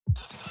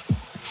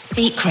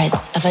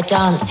Secrets of a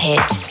Dance Hit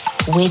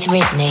with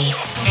Ridney.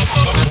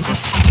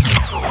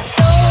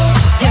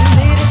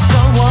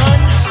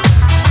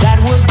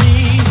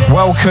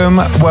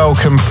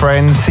 Welcome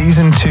friends.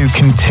 Season 2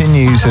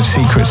 continues of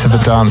Secrets of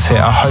a Dance Hit.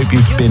 I hope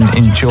you've been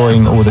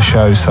enjoying all the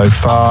shows so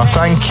far.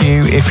 Thank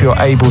you if you're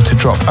able to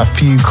drop a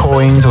few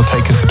coins or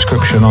take a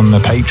subscription on the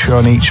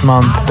Patreon each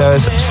month.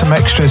 There's some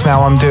extras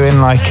now I'm doing,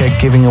 like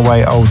giving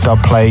away old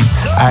dub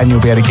plates, and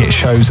you'll be able to get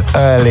shows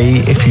early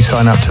if you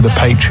sign up to the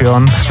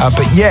Patreon.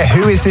 But yeah,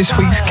 who is this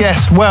week's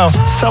guest? Well,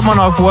 someone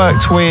I've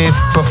worked with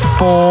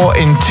before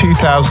in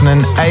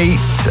 2008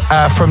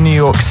 from New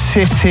York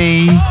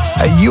City.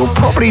 You'll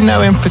probably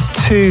know him for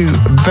 2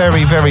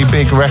 very, very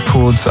big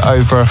records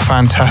over a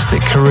fantastic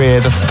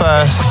career. The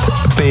first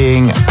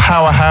being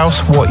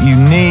Powerhouse, What You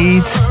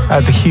Need,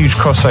 the huge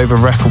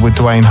crossover record with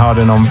Dwayne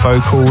Harden on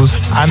vocals,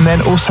 and then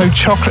also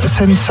Chocolate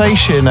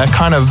Sensation, a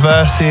kind of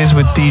verses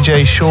with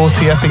DJ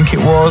Shorty, I think it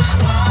was.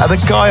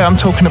 The guy I'm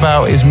talking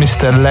about is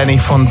Mr. Lenny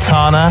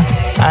Fontana,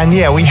 and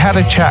yeah, we had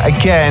a chat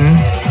again.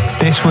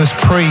 This was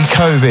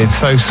pre-COVID,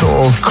 so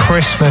sort of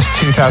Christmas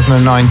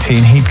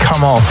 2019. He'd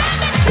come off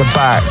the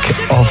back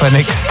of an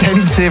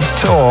extensive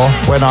tour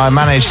when I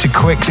managed to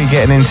quickly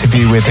get an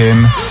interview with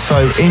him.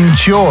 So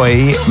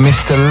enjoy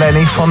Mr.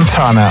 Lenny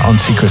Fontana on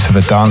Secrets of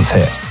a Dance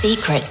Hit.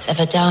 Secrets of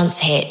a Dance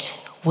Hit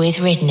with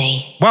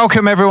Ridney.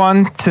 Welcome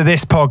everyone to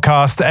this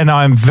podcast, and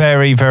I'm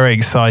very, very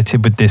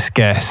excited with this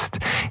guest.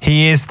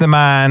 He is the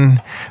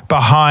man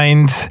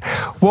behind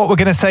what we're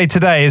going to say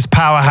today is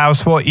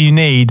Powerhouse, What You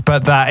Need,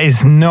 but that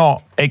is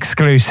not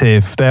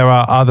exclusive. There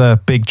are other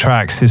big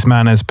tracks this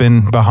man has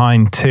been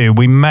behind too.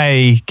 We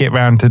may get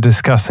round to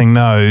discussing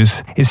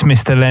those. It's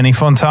Mr. Lenny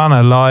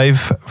Fontana,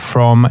 live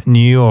from New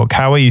York.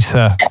 How are you,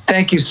 sir?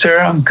 Thank you, sir.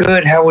 I'm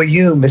good. How are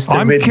you, Mr.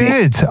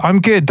 Ridney? I'm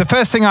good. The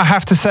first thing I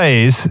have to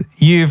say is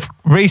you've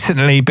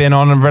recently been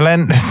on a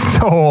relentless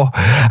tour,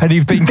 and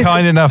you've been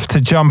kind enough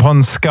to jump on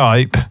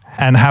Skype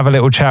and have a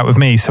little chat with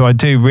me. So I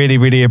do really,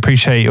 really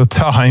appreciate your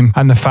time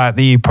and the fact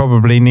that you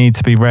probably need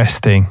to be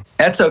resting.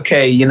 That's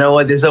okay. You know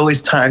what? There's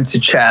always time to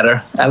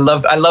chatter. I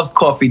love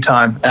coffee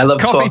time. I love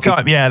coffee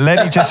talking. time. Yeah,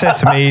 Lenny just said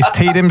to me, he's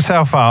teed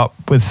himself up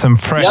with some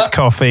fresh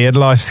coffee, and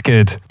life's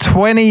good.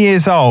 20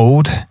 years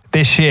old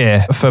this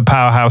year for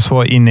Powerhouse,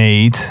 What You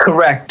Need.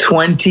 Correct.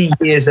 20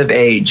 years of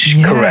age.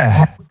 Yeah.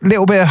 Correct.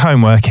 Little bit of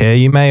homework here.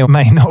 You may or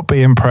may not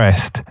be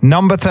impressed.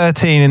 Number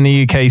 13 in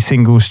the UK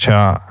singles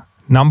chart.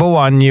 Number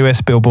 1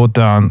 US Billboard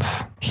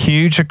Dance.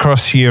 Huge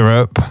across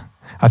Europe.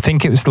 I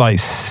think it was like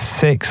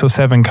 6 or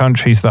 7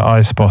 countries that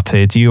I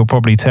spotted. You'll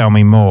probably tell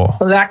me more.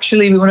 Well,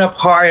 actually, we went up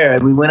higher.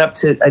 We went up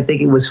to, I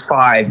think it was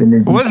 5.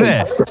 Was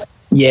it?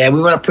 Yeah,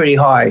 we went up pretty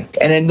high.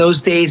 And in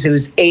those days, it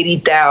was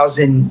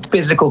 80,000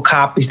 physical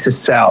copies to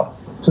sell.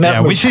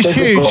 Yeah, which is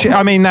huge.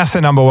 I mean, that's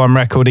a number 1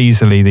 record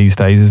easily these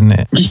days, isn't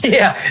it?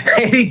 Yeah,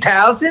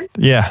 80,000?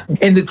 Yeah.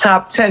 In the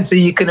top 10, so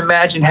you can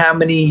imagine how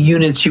many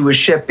units you were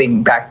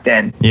shipping back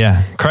then.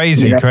 Yeah,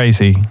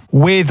 crazy.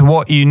 With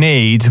What You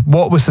Need,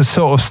 what was the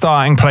sort of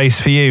starting place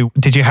for you?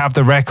 Did you have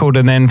the record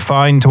and then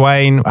find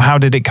Dwayne? How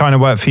did it kind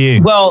of work for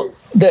you? Well,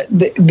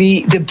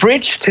 the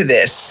bridge to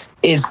this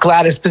is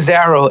Gladys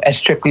Pizarro at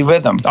Strictly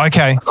Rhythm.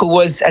 Okay. Who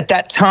was at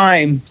that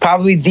time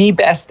probably the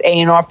best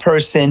A&R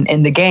person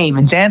in the game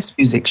in dance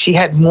music. She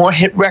had more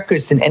hit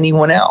records than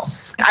anyone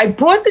else. I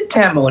brought the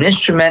demo, an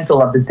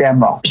instrumental of the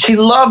demo. She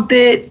loved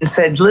it and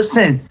said,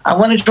 listen, I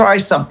want to try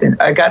something.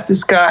 I got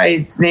this guy,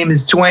 his name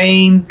is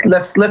Dwayne.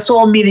 Let's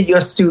all meet at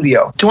your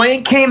studio.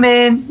 Dwayne came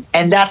in,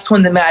 and that's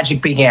when the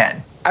magic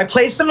began. I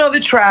played some other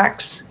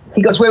tracks.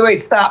 He goes, wait,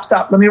 stop.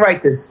 Let me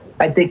write this.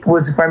 I think it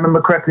was, if I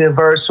remember correctly, a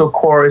verse or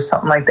chorus,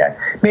 something like that.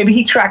 Maybe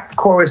he tracked the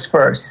chorus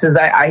first. He says,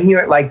 I hear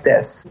it like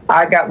this.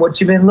 I got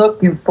what you've been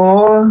looking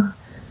for.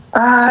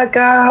 I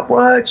got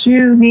what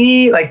you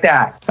need. Like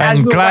that.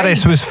 And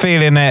Gladys was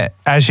feeling it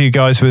as you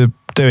guys were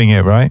doing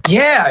it, right?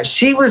 Yeah,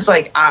 she was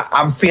like,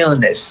 I'm feeling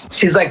this.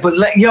 She's like, but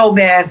yo,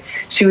 man,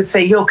 she would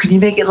say, yo, can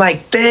you make it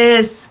like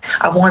this?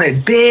 I want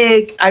it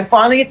big. I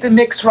finally get the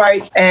mix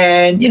right.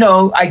 And, you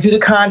know, I do the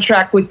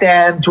contract with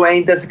them.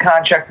 Dwayne does the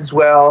contract as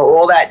well.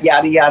 All that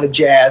yada, yada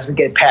jazz. We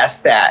get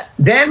past that.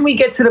 Then we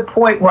get to the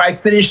point where I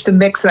finish the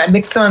mix, and I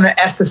mixed on an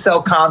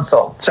SSL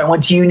console. So I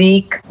went to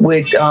Unique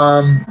with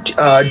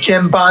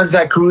Jim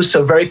Bonsai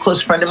Caruso, a very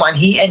close friend of mine.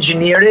 He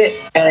engineered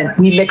it, and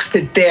we mixed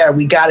it there.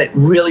 We got it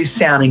really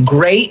sounding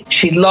great.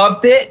 She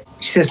loved it.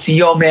 She says to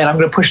yo, man, I'm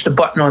going to push the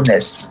button on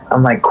this.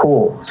 I'm like,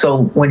 cool.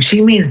 So when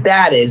she means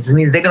that it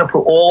means they're going to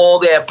put all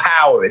their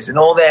powers and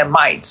all their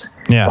mights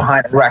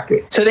behind the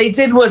record. So they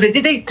did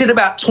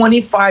about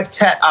 25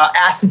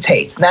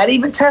 acetates, not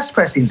even test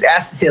pressings,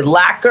 acetate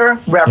lacquer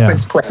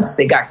reference plates.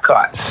 They got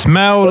cut.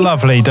 Smell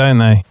lovely, don't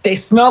they? They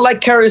smell like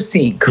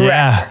kerosene, correct?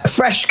 Yeah.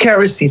 Fresh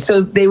kerosene.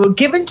 So they were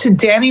given to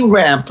Danny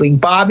Rampling,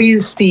 Bobby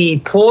and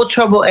Steve, Paul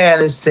Trouble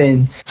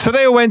Anderson. So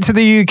they all went to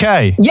the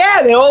UK?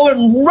 Yeah, they all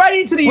went right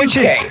into the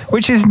UK.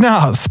 Which is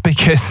nuts,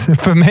 because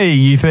for me,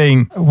 you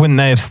think, wouldn't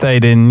they have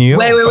stayed in New York?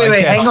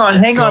 Wait. Hang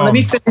on. Let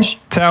me finish.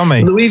 Tell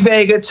me. Louis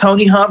Vega,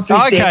 Tony Humphries,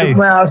 Okay, David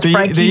Mouse, the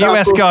Frankie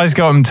US Knuckles. guys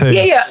got them too.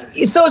 Yeah.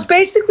 So it's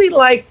basically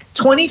like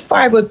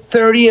 25 or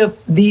 30 of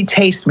the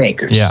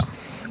tastemakers. Yeah.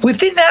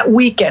 Within that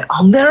weekend,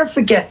 I'll never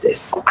forget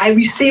this. I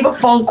receive a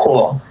phone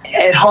call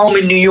at home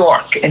in New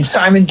York, and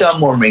Simon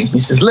Dunmore rings me. He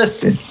says,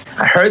 listen,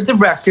 I heard the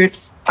record.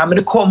 I'm going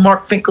to call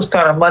Mark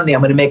Finkelstein on Monday.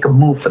 I'm going to make a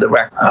move for the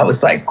record. I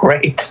was like,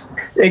 great.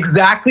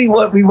 Exactly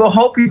what we were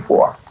hoping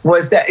for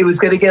was that it was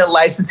going to get a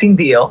licensing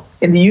deal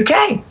in the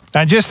UK.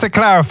 And just to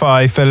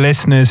clarify for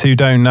listeners who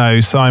don't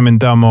know, Simon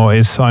Dunmore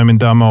is Simon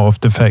Dunmore of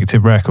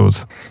Defective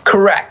Records.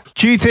 Correct.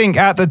 Do you think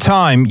at the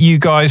time you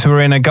guys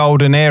were in a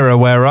golden era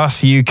where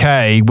us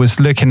UK was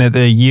looking at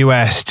the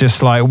US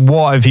just like,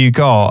 what have you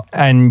got?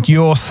 And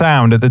your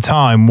sound at the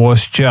time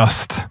was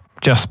just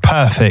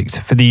perfect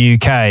for the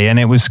UK. And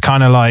it was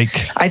kind of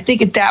like... I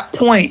think at that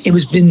point, it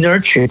was been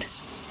nurtured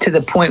to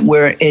the point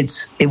where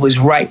it was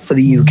right for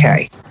the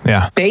UK.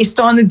 Yeah. Based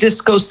on the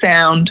disco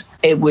sound,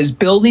 it was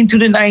building through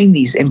the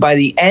 90s. And by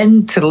the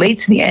end, to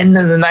the end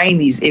of the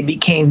 90s, it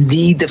became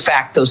the de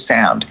facto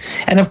sound.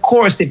 And of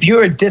course, if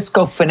you're a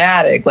disco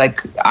fanatic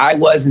like I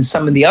was and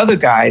some of the other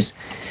guys,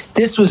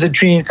 this was a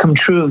dream come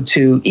true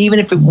to, even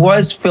if it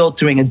was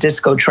filtering a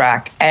disco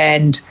track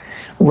and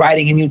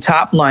writing a new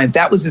top line.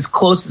 That was as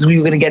close as we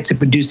were going to get to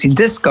producing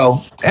disco.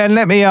 And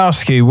let me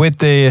ask you, with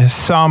the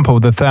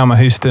sample, the Thelma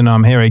Houston,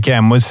 I'm Here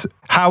Again,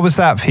 how was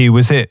that for you?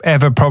 Was it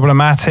ever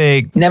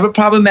problematic? Never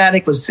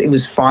problematic. It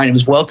was fine. It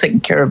was well taken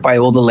care of by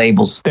all the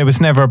labels. There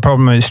was never a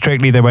problem. It's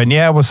strictly they went,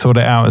 yeah, we'll sort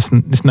it out.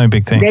 It's no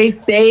big thing.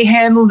 They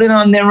handled it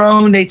on their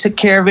own. They took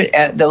care of it.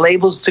 The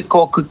labels took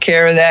good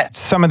care of that.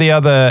 Some of the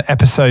other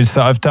episodes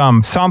that I've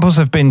done, samples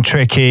have been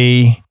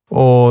tricky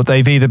or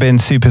they've either been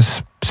super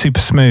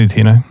smooth,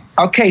 you know?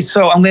 Okay,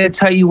 so I'm going to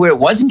tell you where it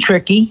wasn't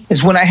tricky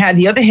is when I had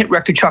the other hit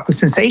record, Chocolate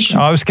Sensation.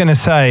 I was going to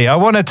say, I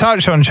want to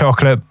touch on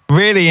Chocolate.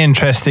 Really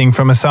interesting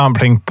from a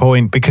sampling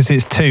point because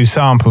it's two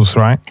samples,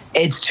 right?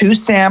 It's two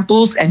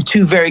samples and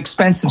two very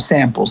expensive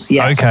samples,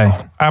 yes. Okay.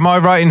 Am I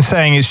right in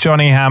saying it's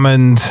Johnny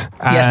Hammond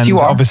and yes, you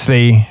are.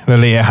 Obviously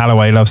Lolita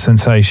Holloway, Love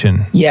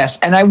Sensation? Yes,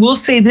 and I will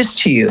say this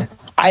to you.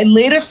 I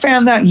later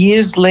found out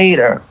years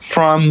later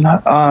from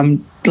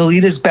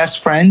Lolita's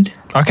best friend,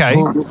 okay,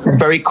 who was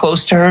very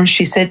close to her.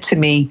 She said to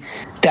me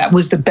that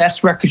was the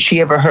best record she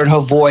ever heard her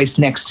voice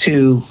next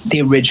to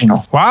the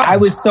original. Wow. I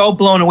was so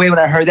blown away when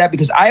I heard that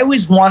because I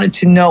always wanted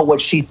to know what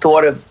she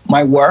thought of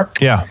my work.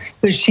 Yeah.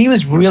 Because she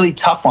was really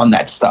tough on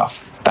that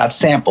stuff about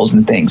samples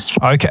and things.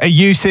 Okay, a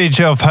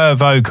usage of her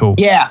vocal.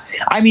 Yeah.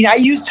 I mean, I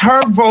used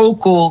her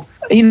vocal,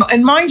 you know,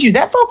 and mind you,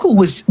 that vocal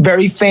was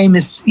very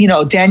famous. You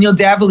know, Daniel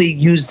Davily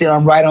used it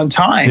on Right on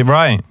Time.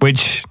 Right,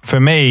 which for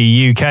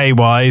me,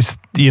 UK-wise,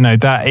 you know,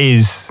 that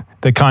is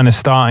the kind of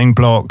starting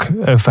block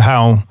of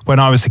how, when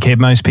I was a kid,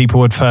 most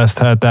people had first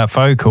heard that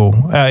vocal.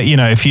 You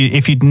know, if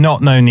you'd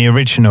not known the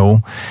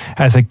original,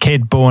 as a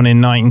kid born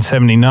in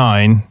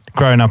 1979,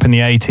 growing up in the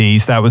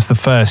 80s, that was the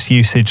first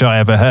usage I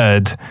ever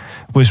heard,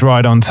 was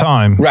Right on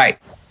Time. Right.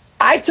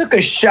 I took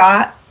a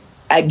shot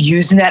at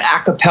using that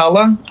a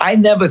cappella. I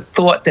never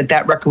thought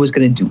that record was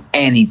going to do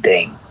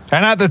anything.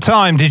 And at the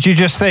time, did you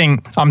just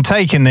think, I'm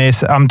taking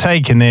this,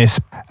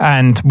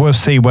 and we'll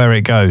see where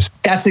it goes?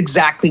 That's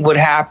exactly what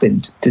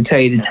happened, to tell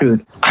you the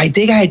truth. I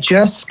think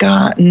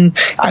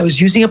I was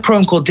using a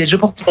program called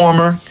Digital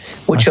Performer,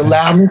 which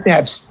allowed me to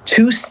have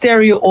two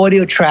stereo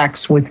audio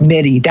tracks with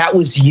MIDI. That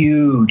was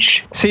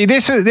huge. See,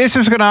 this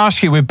was going to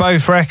ask you, with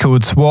both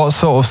records, what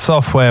sort of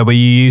software were you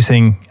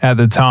using at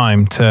the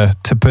time to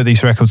put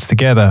these records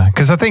together?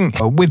 Because I think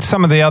with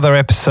some of the other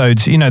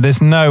episodes, you know,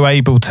 there's no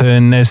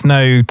Ableton, there's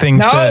no things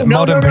that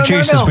modern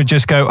producers would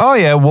just go, oh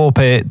yeah, warp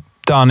it,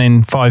 done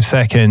in 5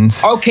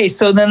 seconds. Okay,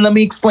 so then let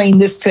me explain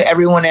this to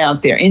everyone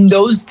out there. In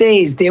those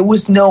days, there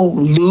was no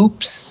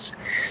loops.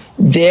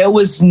 There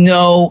was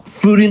no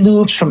Fruity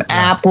Loops from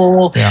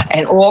Apple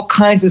and all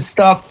kinds of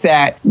stuff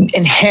that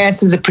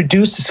enhances a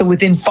producer. So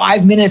within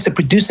 5 minutes, a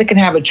producer can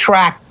have a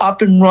track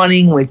up and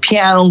running with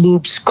piano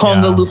loops,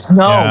 conga loops.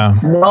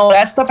 No,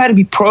 that stuff had to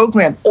be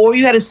programmed, or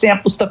you had to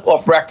sample stuff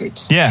off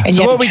records. Yeah. And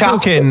so what are we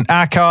talking?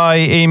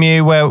 Akai,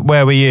 EMU,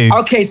 where were you?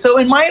 Okay, so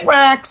in my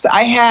racks,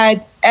 I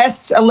had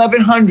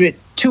S1100.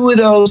 Two of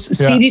those,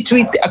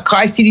 CD3,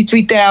 Akai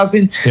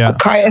CD3000,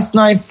 Akai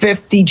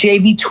S950,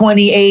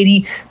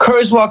 JV2080,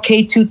 Kurzweil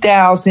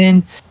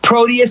K2000,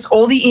 Proteus,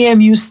 all the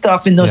EMU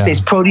stuff in those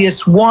days.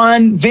 Proteus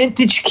 1,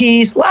 vintage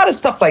keys, a lot of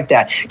stuff like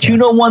that.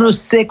 Juno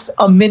 106,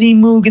 a mini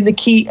Moog in the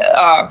key.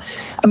 I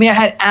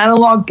had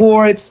analog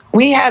boards.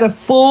 We had a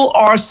full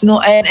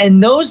arsenal. And in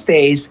those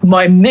days,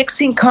 my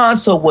mixing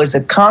console was a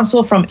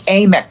console from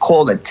AMEC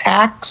called a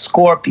TAC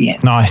Scorpion.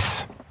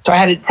 Nice. So I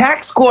had a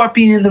TAC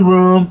Scorpion in the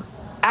room.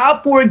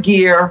 Outboard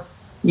gear,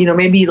 you know,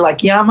 maybe like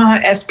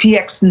Yamaha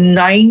SPX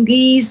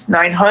 90s,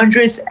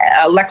 900s,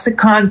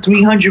 Lexicon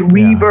 300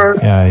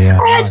 reverb. I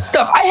had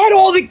stuff. I had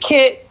all the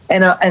kit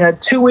and a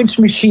 2-inch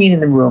machine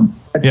in the room.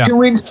 A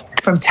 2-inch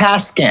from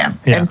Tascam,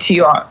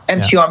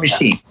 MTR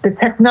machine. The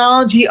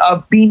technology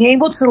of being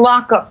able to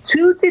lock up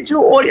two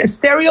digital audio, a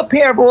stereo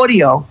pair of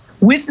audio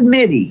with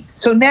MIDI.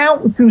 So now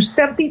through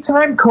SMPTE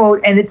time code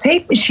and the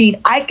tape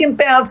machine, I can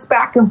bounce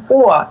back and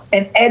forth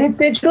and edit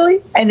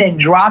digitally and then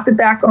drop it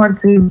back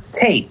onto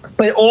tape.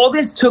 But all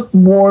this took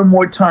more and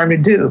more time to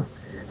do.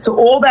 So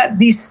all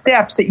these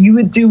steps that you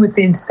would do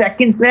within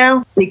seconds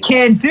now, you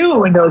can't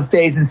do in those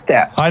days and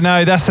steps. I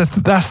know,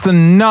 that's the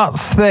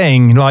nuts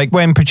thing. Like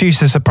when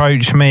producers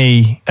approach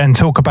me and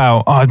talk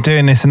about, I'm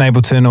doing this in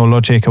Ableton or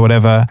Logic or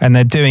whatever, and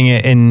they're doing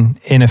it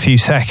in a few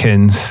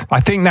seconds. I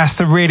think that's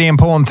the really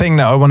important thing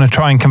that I want to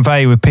try and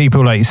convey with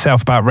people like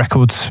yourself about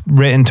records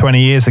written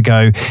 20 years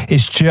ago,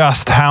 is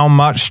just how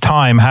much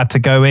time had to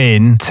go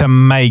in to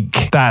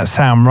make that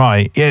sound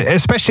right.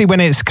 Especially when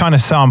it's kind of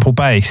sample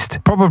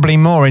based. Probably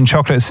more in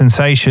Chocolate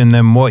Sensation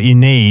than what you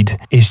need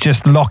is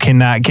just locking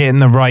that, getting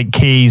the right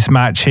keys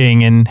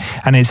matching, and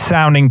it's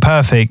sounding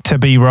perfect to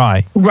be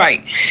right.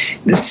 Right.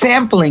 The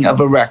sampling of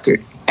a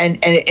record and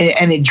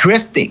it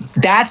drifting,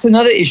 that's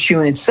another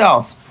issue in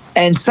itself.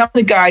 And some of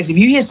the guys, if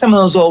you hear some of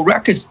those old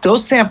records,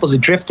 those samples are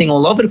drifting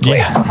all over the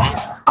place.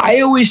 Yeah.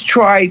 I always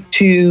try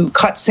to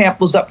cut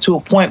samples up to a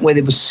point where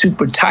they were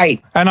super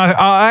tight. And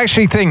I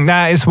actually think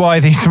that is why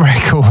these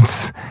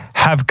records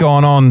have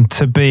gone on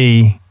to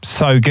be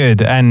so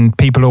good, and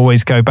people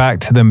always go back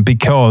to them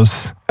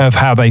because of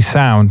how they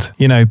sound,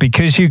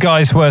 because you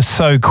guys were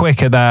so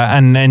quick at that,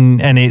 and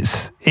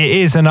it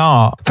is an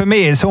art. For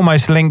me, it's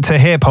almost linked to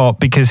hip hop,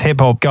 because hip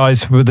hop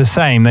guys were the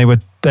same. They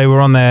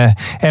were on their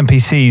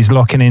MPCs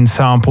locking in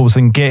samples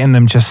and getting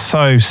them just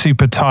so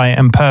super tight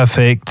and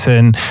perfect,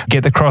 and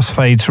get the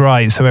crossfades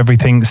right so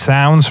everything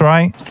sounds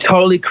right.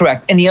 Totally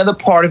correct. And the other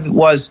part of it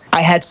was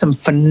I had some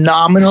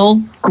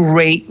phenomenal,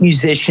 great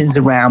musicians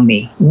around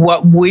me.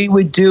 What we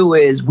would do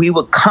is we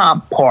would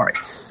comp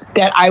parts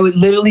that I would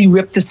literally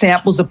rip the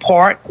samples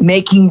apart,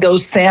 making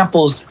those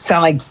samples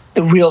sound like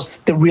the real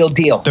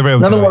deal.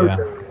 In other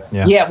words,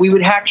 yeah, we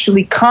would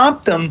actually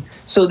comp them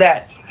so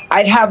that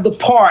I'd have the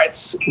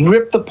parts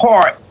ripped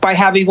apart by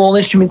having all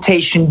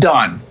instrumentation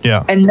done.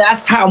 Yeah. And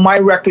that's how my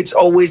records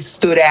always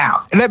stood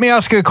out. Let me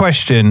ask you a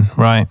question,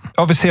 right?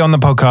 Obviously on the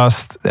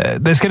podcast,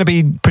 there's going to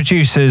be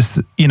producers,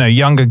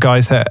 younger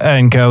guys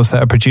and girls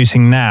that are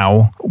producing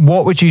now.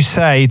 What would you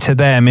say to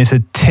them is a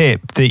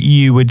tip that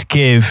you would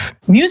give?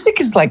 Music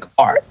is like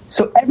art.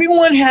 So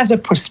everyone has a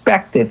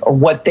perspective of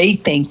what they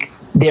think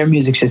their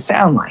music should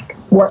sound like.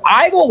 What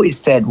I've always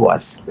said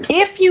was,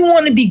 if you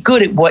want to be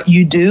good at what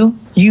you do,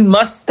 you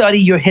must study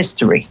your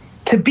history.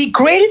 To be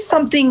great at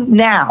something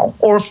now,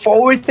 or a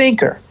forward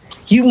thinker,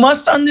 you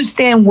must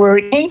understand where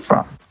it came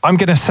from. I'm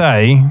going to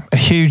say a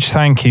huge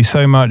thank you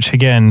so much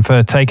again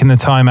for taking the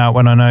time out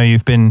when I know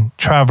you've been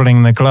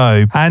traveling the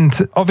globe. And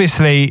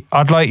obviously,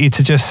 I'd like you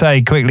to just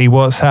say quickly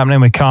what's happening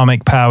with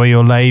Karmic Power,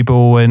 your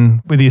label,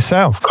 and with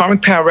yourself.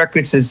 Karmic Power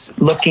Records is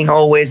looking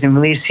always and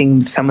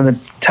releasing some of the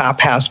top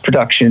house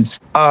productions.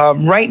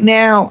 Right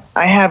now,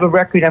 I have a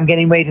record I'm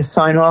getting ready to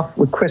sign off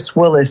with Chris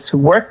Willis, who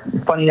worked,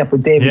 funny enough,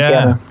 with David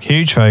Guetta.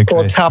 Huge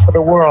vocalist. Top of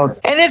the world.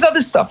 And there's other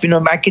stuff,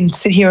 I can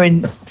sit here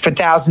for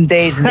 1,000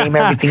 days and name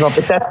everything up,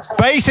 but that's...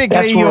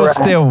 Basically, you're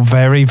still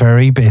very,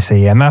 very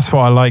busy, and that's what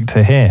I like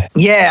to hear.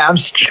 Yeah, I'm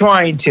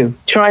trying to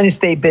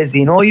stay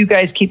busy, and all you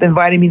guys keep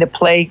inviting me to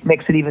play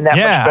makes it even that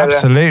much better.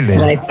 Absolutely.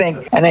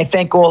 And I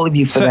thank all of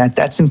you for that.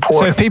 That's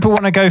important. So if people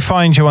want to go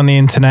find you on the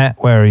internet,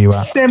 where are you at?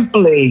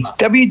 Simply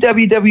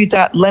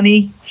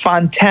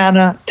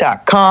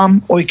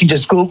www.lennyfontana.com, or you can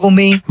just Google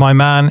me. My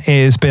man,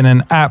 it has been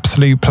an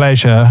absolute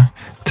pleasure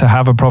to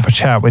have a proper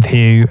chat with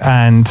you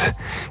and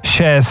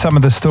share some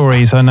of the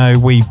stories I know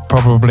we've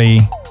probably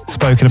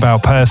spoken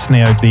about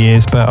personally over the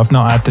years, but I've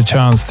not had the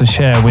chance to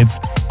share with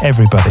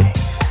everybody.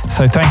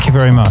 So thank you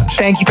very much.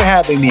 Thank you for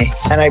having me,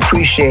 and I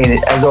appreciate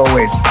it, as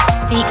always.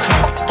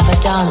 Secrets of a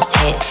Dance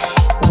Hit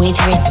with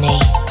Ridney.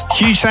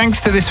 Huge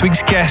thanks to this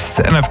week's guest,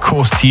 and of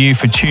course to you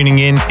for tuning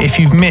in. If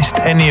you've missed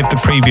any of the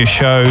previous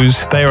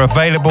shows, they are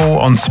available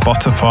on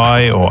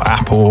Spotify or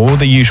Apple or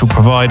the usual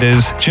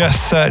providers.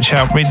 Just search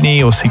out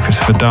Ridney or Secrets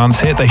of a Dance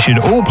Hit. They should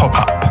all pop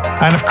up.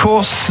 And of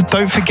course,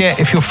 don't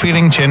forget, if you're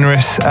feeling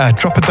generous,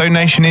 drop a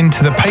donation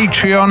into the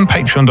Patreon,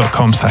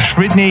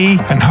 patreon.com/Ridney,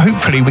 and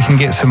hopefully we can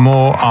get some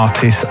more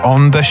artists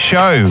on the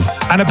show.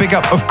 And a big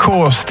up, of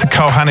course, to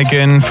Carl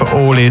Hannigan for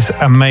all his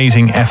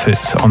amazing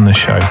efforts on the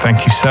show.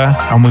 Thank you, sir.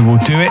 And we will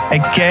do it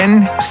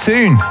again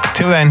soon.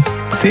 Till then,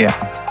 see ya.